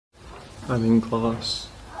I'm in class,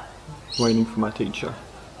 waiting for my teacher.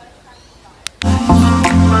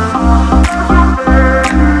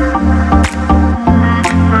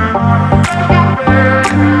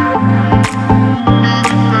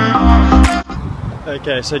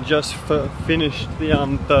 Okay, so just finished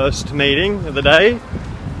the first meeting of the day.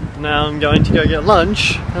 Now I'm going to go get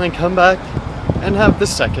lunch and then come back and have the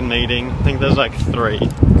second meeting. I think there's like 3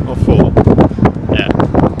 or 4. Yeah.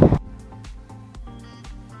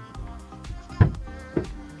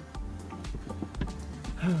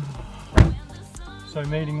 So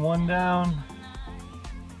meeting 1 down,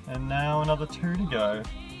 and now another 2 to go.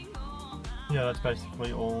 Yeah, that's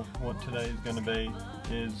basically all what today is going to be,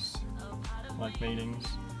 is like meetings,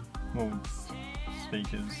 well,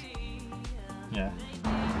 speakers, yeah.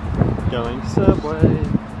 Going Subway.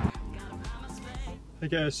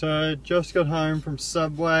 Okay, so just got home from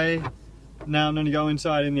Subway. Now I'm going to go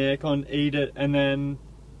inside in the aircon, eat it, and then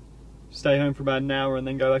stay home for about an hour and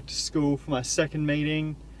then go back to school for my second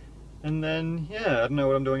meeting. And then, yeah, I don't know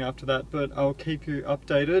what I'm doing after that, but I'll keep you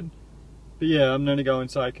updated. But yeah, I'm going to go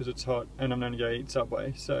inside because it's hot, and I'm going to go eat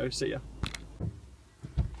Subway, so see ya.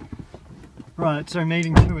 Right, so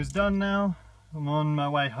meeting 2 is done now. I'm on my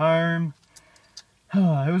way home.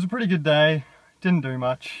 It was a pretty good day. Didn't do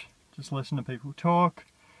much. Just listen to people talk.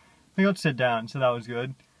 We got to sit down, so that was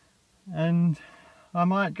good. And I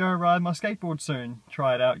might go ride my skateboard soon.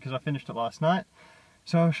 Try it out because I finished it last night.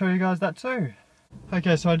 So I'll show you guys that too.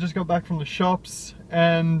 Okay, so I just got back from the shops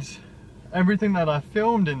and everything that I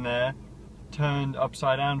filmed in there turned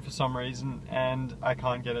upside down for some reason and I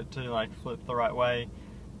can't get it to like flip the right way.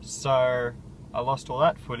 So I lost all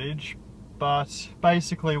that footage, but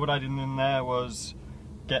basically what I did in there was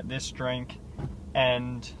get this drink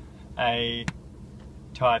and a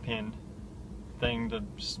tie pin thing to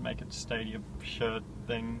just make it stadium shirt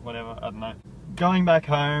thing, whatever, I don't know. Going back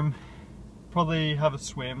home, probably have a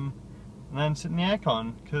swim and then sit in the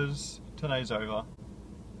aircon because today's over.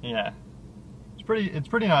 Yeah, it's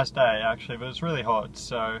pretty nice day actually, but it's really hot,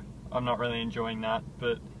 so I'm not really enjoying that,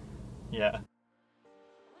 but yeah.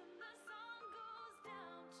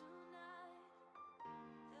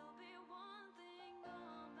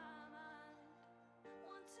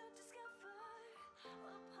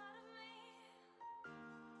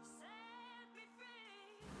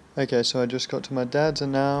 Okay, so I just got to my dad's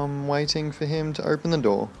and now I'm waiting for him to open the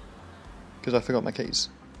door because I forgot my keys.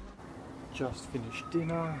 Just finished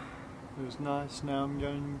dinner. It was nice. Now I'm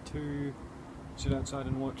going to sit outside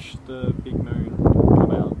and watch the big moon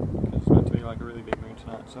come out because it's meant to be like a really big moon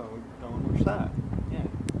tonight, so I'll go and watch that. Yeah.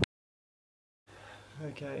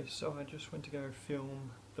 Okay, so I just went to go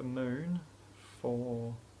film the moon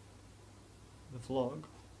for the vlog,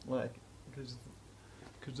 like because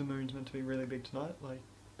the moon's meant to be really big tonight, like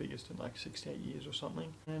biggest in like 68 years or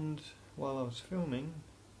something. And while I was filming,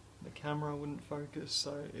 the camera wouldn't focus,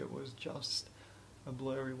 so it was just a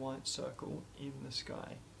blurry white circle in the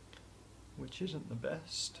sky, which isn't the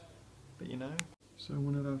best, but you know. So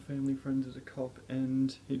one of our family friends is a cop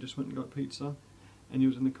and he just went and got pizza and he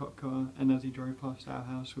was in the cop car, and as he drove past our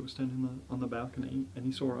house we were standing on the balcony and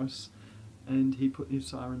he saw us and he put his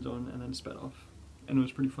sirens on and then sped off. And it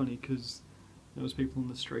was pretty funny because there was people in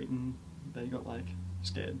the street and they got like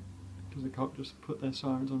scared because the cop just put their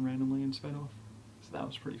sirens on randomly and sped off. So that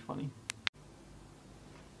was pretty funny.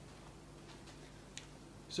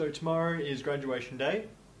 So tomorrow is graduation day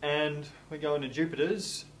and we're going to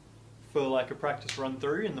Jupiter's for like a practice run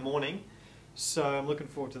through in the morning. So I'm looking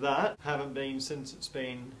forward to that. Haven't been since it's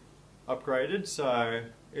been upgraded, so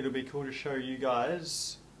it'll be cool to show you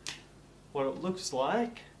guys what it looks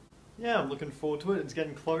like. Yeah, I'm looking forward to it. It's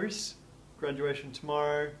getting close. Graduation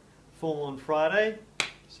tomorrow, fall on Friday,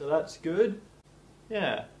 so that's good.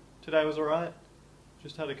 Yeah, today was alright.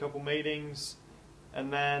 Just had a couple meetings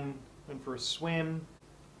and then went for a swim.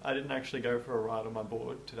 I didn't actually go for a ride on my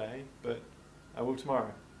board today, but I will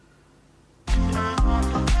tomorrow.